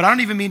 But I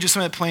don't even mean just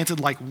someone that planted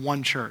like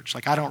one church.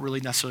 Like I don't really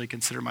necessarily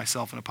consider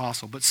myself an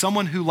apostle, but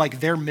someone who like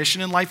their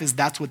mission in life is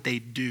that's what they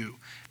do.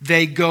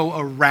 They go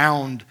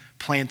around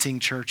planting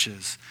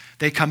churches.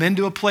 They come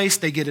into a place,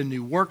 they get a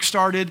new work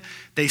started,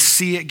 they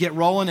see it get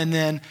rolling, and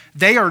then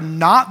they are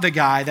not the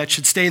guy that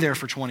should stay there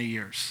for 20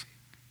 years.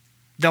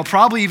 They'll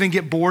probably even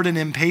get bored and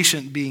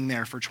impatient being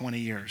there for 20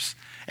 years.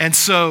 And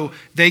so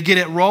they get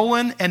it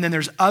rolling, and then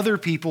there's other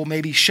people,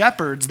 maybe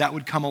shepherds, that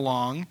would come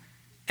along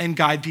and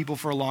guide people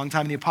for a long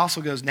time. And the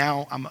apostle goes,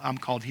 now I'm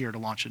called here to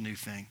launch a new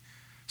thing.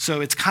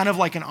 So it's kind of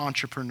like an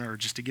entrepreneur,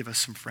 just to give us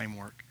some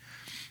framework.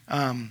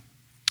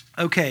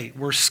 Okay,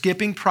 we're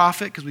skipping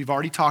prophet because we've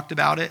already talked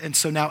about it. And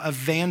so now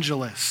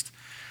evangelist.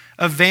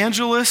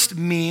 Evangelist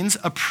means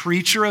a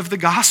preacher of the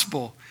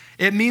gospel.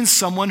 It means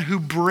someone who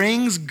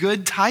brings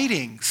good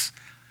tidings.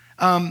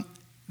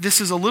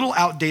 This is a little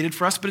outdated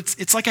for us, but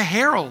it's like a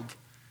herald.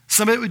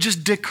 Somebody that would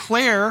just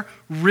declare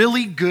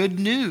really good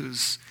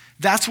news.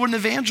 That's what an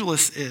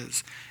evangelist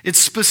is. It's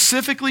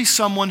specifically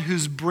someone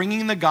who's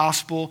bringing the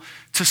gospel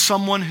to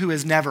someone who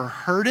has never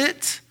heard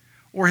it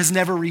or has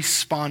never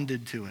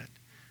responded to it.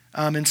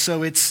 And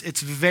so it's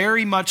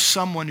very much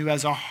someone who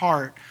has a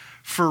heart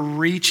for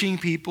reaching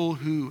people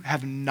who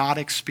have not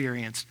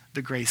experienced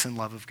the grace and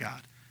love of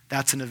God.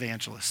 That's an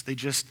evangelist.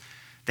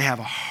 They have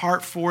a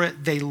heart for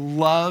it. They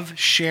love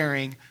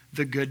sharing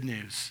the good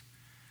news.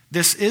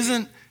 This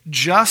isn't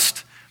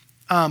just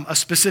a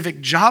specific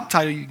job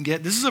title you can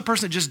get. This is a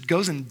person that just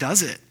goes and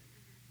does it.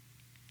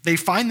 They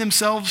find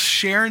themselves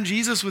sharing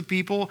Jesus with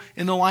people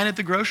in the line at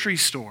the grocery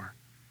store.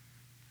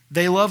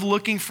 They love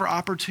looking for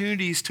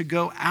opportunities to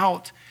go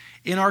out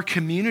in our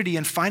community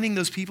and finding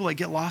those people that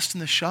get lost in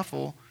the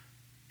shuffle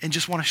and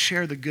just want to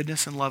share the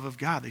goodness and love of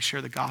God. They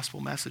share the gospel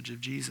message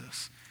of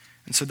Jesus.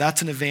 And so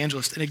that's an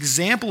evangelist. An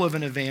example of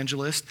an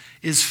evangelist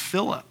is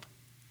Philip.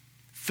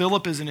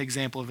 Philip is an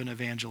example of an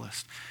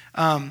evangelist.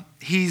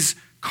 He's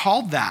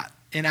called that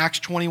in Acts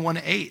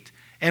 21:8.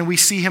 And we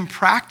see him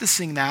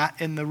practicing that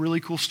in the really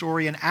cool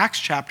story in Acts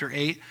chapter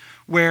 8,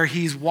 where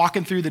he's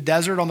walking through the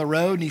desert on the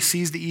road and he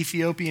sees the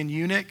Ethiopian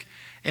eunuch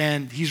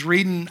and he's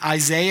reading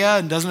Isaiah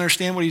and doesn't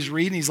understand what he's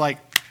reading. He's like,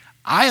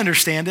 I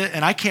understand it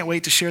and I can't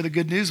wait to share the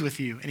good news with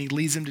you. And he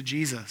leads him to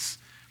Jesus.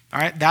 All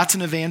right, that's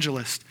an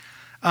evangelist.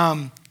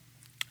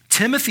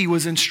 Timothy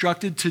was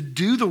instructed to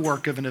do the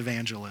work of an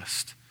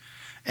evangelist.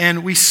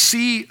 And we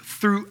see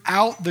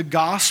throughout the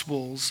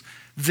Gospels,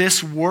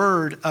 this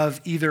word of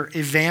either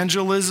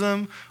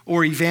evangelism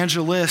or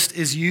evangelist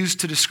is used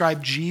to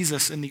describe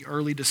Jesus and the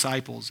early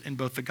disciples in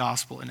both the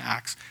Gospel and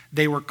Acts.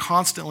 They were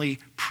constantly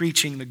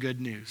preaching the good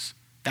news.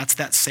 That's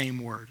that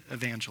same word,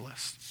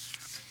 evangelist.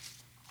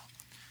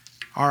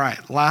 All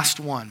right, last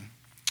one.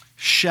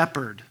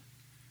 Shepherd.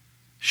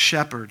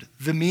 Shepherd.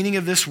 The meaning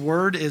of this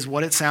word is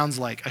what it sounds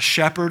like. A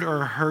shepherd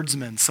or a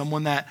herdsman,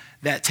 someone that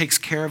takes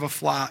care of a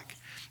flock.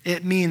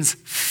 It means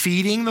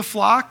feeding the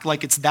flock,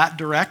 like it's that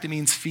direct. It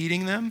means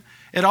feeding them.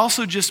 It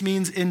also just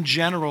means, in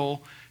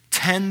general,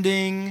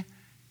 tending,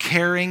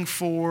 caring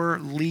for,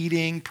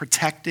 leading,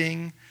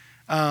 protecting.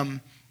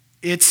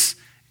 It's,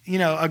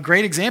 a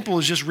great example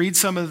is just read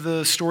some of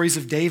the stories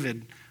of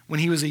David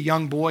when he was a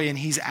young boy and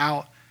he's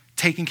out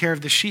taking care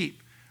of the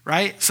sheep,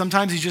 right?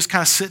 Sometimes he's just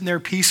kind of sitting there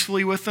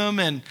peacefully with them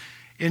and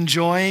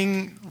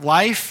enjoying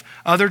life.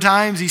 Other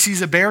times he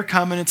sees a bear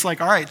come and it's like,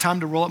 all right,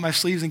 time to roll up my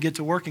sleeves and get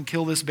to work and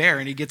kill this bear,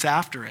 and he gets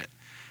after it.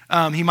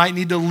 He might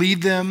need to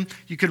lead them.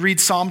 You could read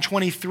Psalm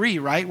 23,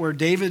 right, where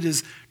David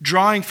is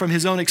drawing from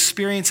his own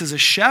experience as a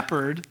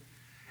shepherd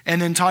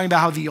and then talking about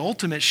how the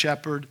ultimate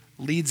shepherd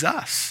leads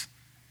us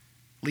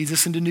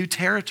into new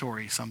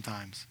territory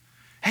sometimes.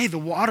 Hey, the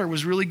water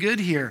was really good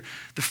here.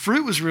 The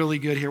fruit was really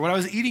good here. What I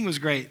was eating was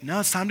great.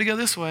 No, it's time to go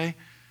this way.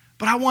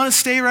 But I want to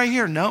stay right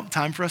here. Nope,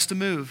 time for us to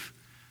move.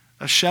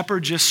 A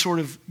shepherd just sort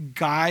of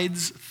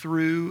guides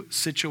through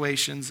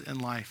situations in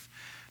life.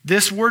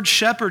 This word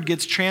shepherd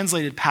gets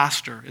translated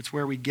pastor. It's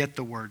where we get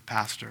the word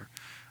pastor.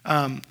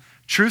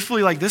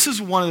 Truthfully, this is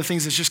one of the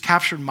things that's just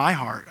captured my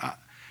heart.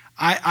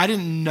 I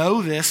didn't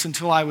know this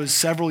until I was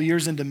several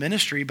years into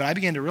ministry, but I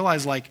began to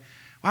realize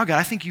wow, God,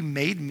 I think you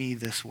made me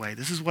this way.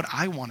 This is what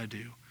I want to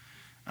do.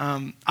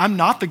 I'm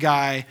not the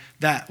guy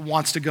that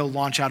wants to go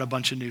launch out a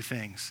bunch of new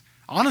things.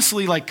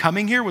 Honestly,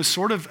 coming here was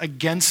sort of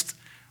against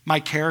my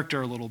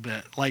character a little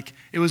bit.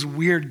 It was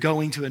weird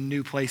going to a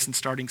new place and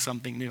starting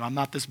something new. I'm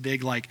not this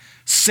big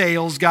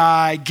sales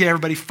guy, get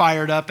everybody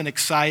fired up and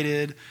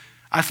excited.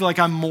 I feel like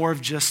I'm more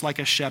of just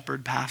a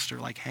shepherd pastor,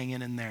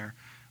 hanging in there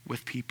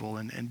with people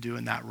and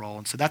doing that role.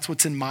 And so that's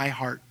what's in my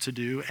heart to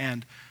do.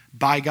 And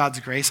by God's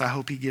grace, I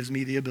hope he gives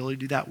me the ability to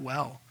do that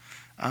well.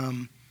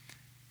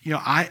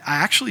 I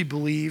actually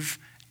believe,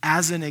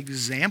 as an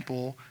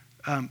example,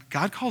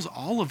 God calls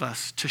all of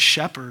us to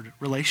shepherd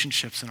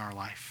relationships in our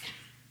life.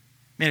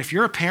 Man, if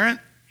you're a parent,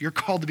 you're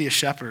called to be a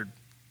shepherd.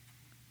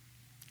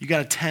 You got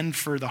to tend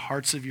for the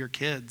hearts of your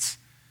kids.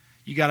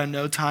 You got to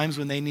know times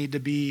when they need to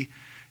be,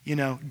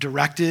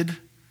 directed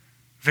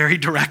very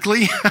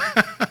directly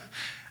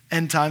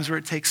and times where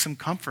it takes some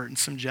comfort and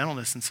some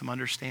gentleness and some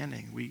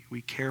understanding.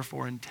 We care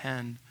for and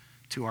tend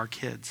to our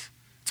kids.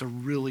 It's a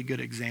really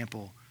good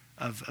example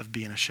of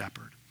being a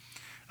shepherd.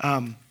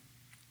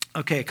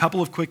 Okay, a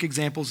couple of quick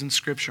examples in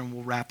Scripture and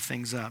we'll wrap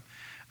things up.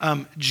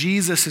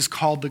 Jesus is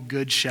called the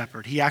Good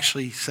Shepherd. He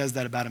actually says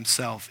that about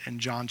himself in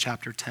John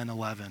chapter 10,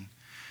 11.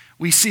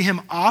 We see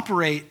him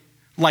operate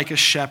like a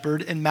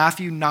shepherd in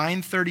Matthew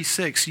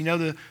 9:36. You know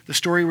the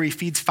story where he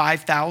feeds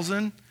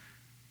 5,000?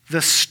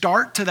 The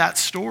start to that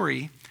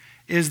story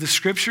is the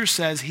Scripture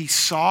says he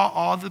saw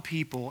all the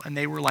people and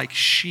they were like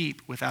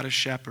sheep without a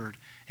shepherd,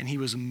 and he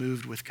was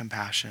moved with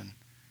compassion.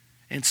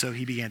 And so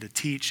he began to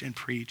teach and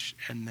preach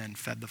and then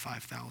fed the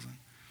 5,000.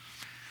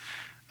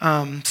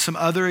 Some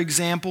other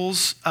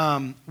examples,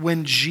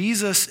 when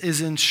Jesus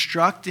is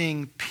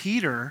instructing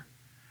Peter,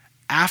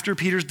 after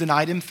Peter's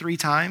denied him 3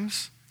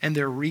 times, and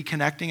they're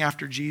reconnecting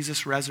after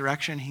Jesus'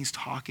 resurrection, he's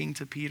talking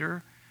to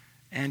Peter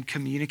and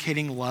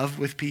communicating love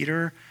with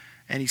Peter,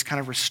 and he's kind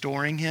of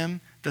restoring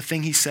him. The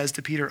thing he says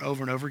to Peter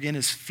over and over again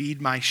is,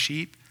 feed my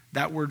sheep.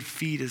 That word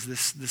feed is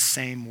the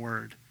same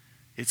word.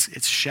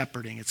 It's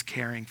shepherding, it's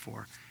caring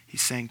for.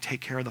 He's saying,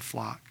 take care of the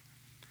flock.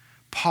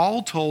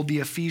 Paul told the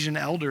Ephesian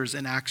elders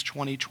in Acts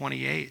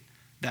 20:28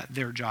 that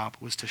their job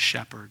was to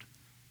shepherd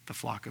the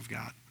flock of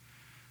God.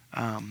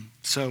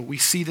 So we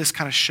see this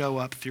kind of show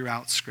up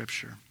throughout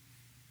Scripture.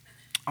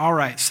 All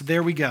right, so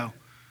there we go.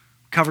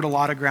 Covered a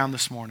lot of ground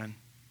this morning.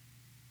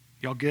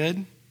 Y'all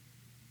good?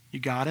 You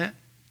got it?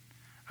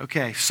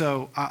 Okay,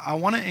 so I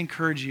want to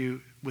encourage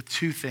you with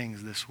 2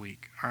 things this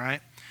week, all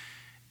right?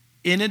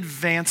 In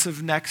advance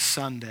of next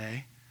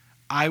Sunday,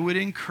 I would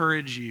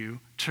encourage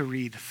you to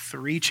read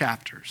 3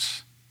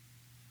 chapters.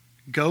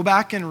 Go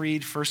back and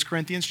read 1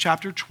 Corinthians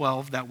chapter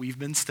 12 that we've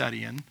been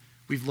studying.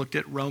 We've looked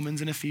at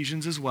Romans and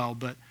Ephesians as well,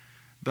 but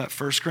 1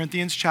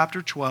 Corinthians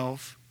chapter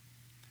 12,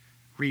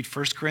 read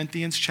 1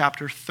 Corinthians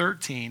chapter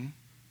 13,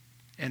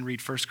 and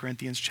read 1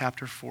 Corinthians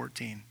chapter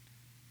 14.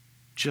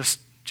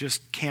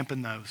 Just camp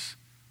in those.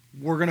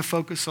 We're going to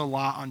focus a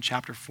lot on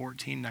chapter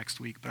 14 next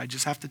week, but I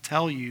just have to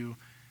tell you,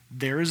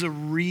 there is a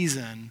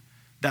reason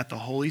that the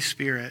Holy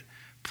Spirit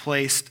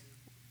placed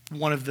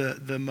one of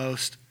the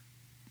most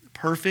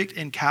perfect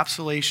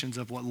encapsulations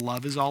of what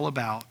love is all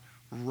about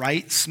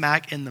right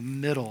smack in the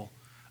middle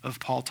of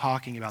Paul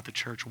talking about the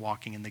church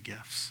walking in the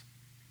gifts.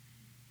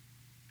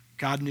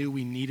 God knew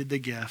we needed the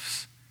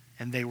gifts,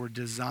 and they were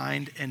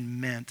designed and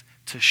meant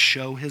to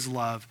show his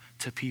love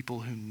to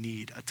people who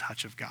need a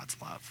touch of God's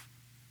love.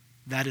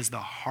 That is the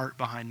heart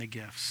behind the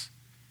gifts.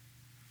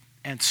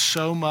 And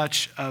so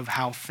much of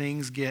how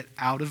things get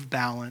out of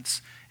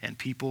balance and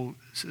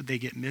they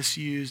get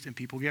misused and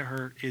people get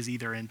hurt is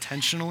either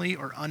intentionally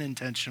or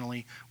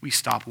unintentionally we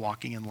stop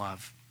walking in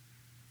love.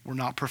 We're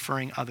not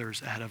preferring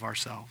others ahead of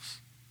ourselves.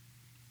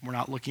 We're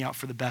not looking out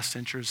for the best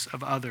interests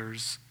of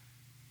others,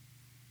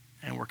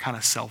 and we're kind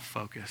of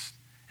self-focused,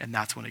 and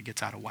that's when it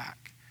gets out of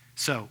whack.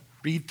 So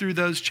read through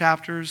those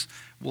chapters.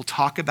 We'll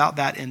talk about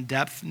that in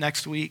depth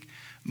next week.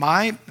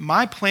 My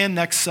plan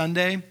next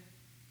Sunday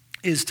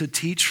is to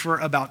teach for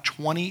about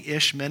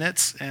 20-ish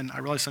minutes, and I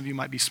realize some of you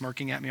might be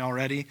smirking at me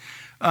already,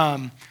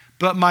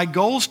 but my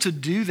goal is to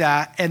do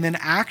that and then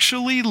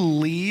actually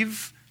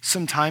leave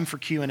some time for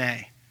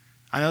Q&A.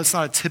 I know it's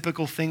not a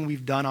typical thing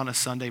we've done on a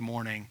Sunday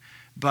morning,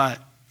 but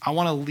I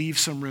want to leave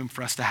some room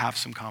for us to have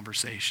some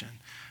conversation.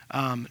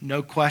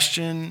 No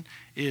question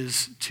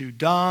is too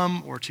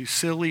dumb or too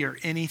silly or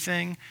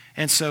anything,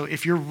 and so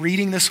if you're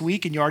reading this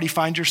week and you already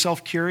find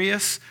yourself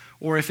curious,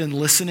 or if in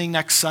listening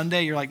next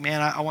Sunday, you're like,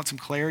 man, I want some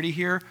clarity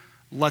here,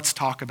 let's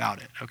talk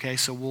about it, okay?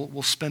 So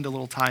we'll spend a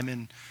little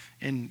time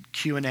in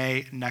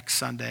Q&A next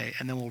Sunday,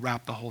 and then we'll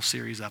wrap the whole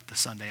series up the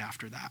Sunday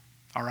after that,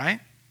 all right?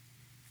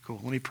 Cool,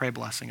 let me pray a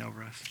blessing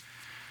over us.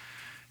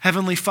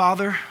 Heavenly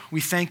Father, we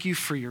thank you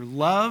for your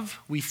love.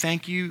 We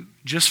thank you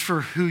just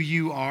for who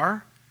you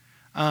are.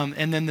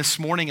 And then this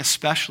morning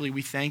especially,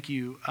 we thank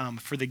you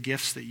for the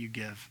gifts that you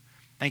give.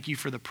 Thank you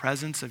for the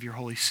presence of your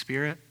Holy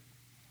Spirit.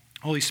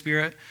 Holy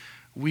Spirit,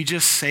 we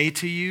just say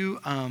to you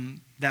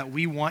that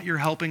we want your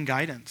help and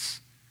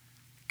guidance.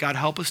 God,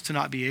 help us to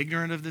not be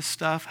ignorant of this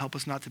stuff. Help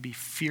us not to be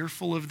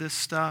fearful of this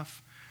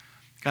stuff.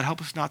 God, help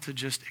us not to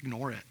just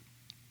ignore it.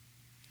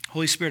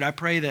 Holy Spirit, I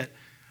pray that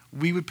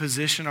we would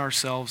position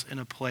ourselves in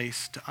a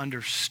place to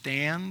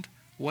understand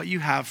what you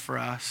have for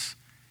us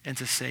and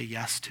to say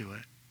yes to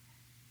it.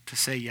 To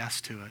say yes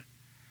to it.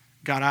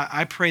 God,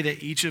 I pray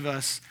that each of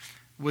us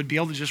would be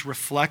able to just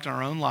reflect on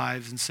our own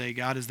lives and say,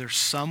 God, is there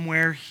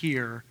somewhere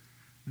here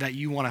that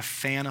you want to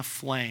fan a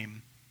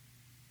flame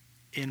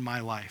in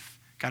my life?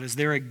 God, is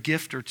there a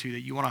gift or two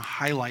that you want to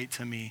highlight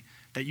to me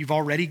that you've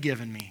already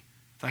given me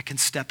that I can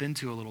step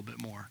into a little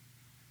bit more?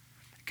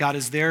 God,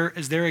 is there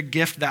a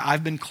gift that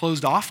I've been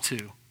closed off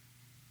to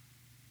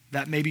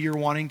that maybe you're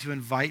wanting to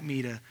invite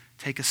me to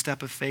take a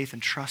step of faith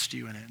and trust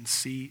you in it and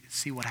see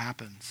what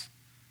happens.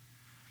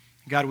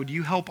 God, would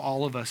you help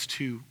all of us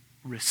to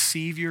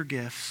receive your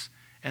gifts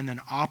and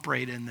then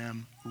operate in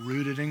them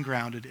rooted and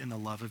grounded in the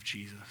love of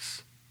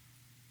Jesus.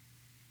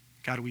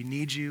 God, we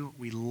need you.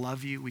 We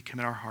love you. We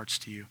commit our hearts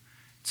to you.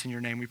 It's in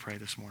your name we pray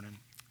this morning.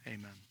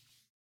 Amen.